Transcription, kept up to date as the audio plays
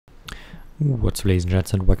What's up, ladies and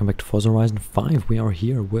gents, and welcome back to Forza Horizon 5. We are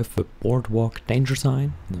here with the Boardwalk danger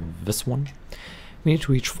sign, this one. We need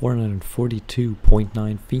to reach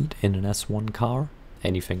 442.9 feet in an S1 car.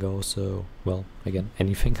 Anything goes, so, well, again,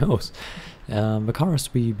 anything goes. The car has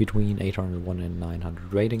to be between 801 and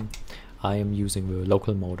 900 rating. I am using the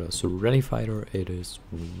local motor, so Rally Fighter. It is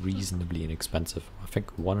reasonably inexpensive. I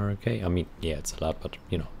think 100k. I mean, yeah, it's a lot, but,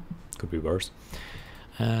 you know, could be worse.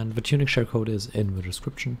 And the tuning share code is in the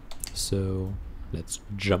description. So let's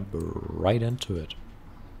jump right into it.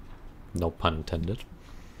 No pun intended.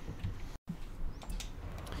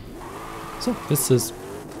 So this is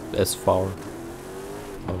as far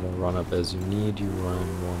of a run up as you need. You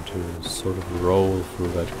want to sort of roll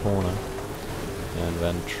through that corner and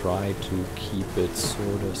then try to keep it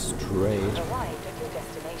sort of straight.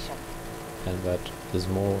 And that is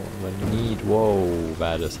more than you need. Whoa,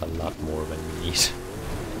 that is a lot more than you need.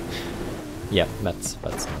 Yeah, that's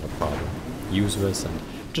not a problem. Use this and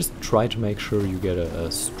just try to make sure you get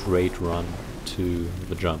a straight run to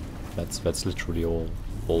the jump. That's literally all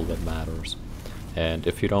that matters. And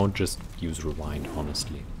if you don't, just use rewind,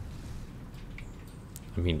 honestly.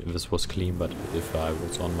 I mean, this was clean, but if I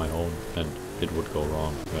was on my own and it would go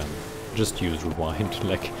wrong, then just use rewind.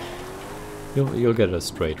 Like, you'll get a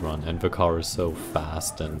straight run, and the car is so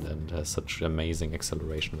fast and has such amazing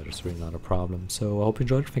acceleration that it's really not a problem. So I hope you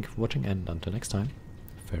enjoyed, thank you for watching, and until next time,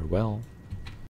 farewell.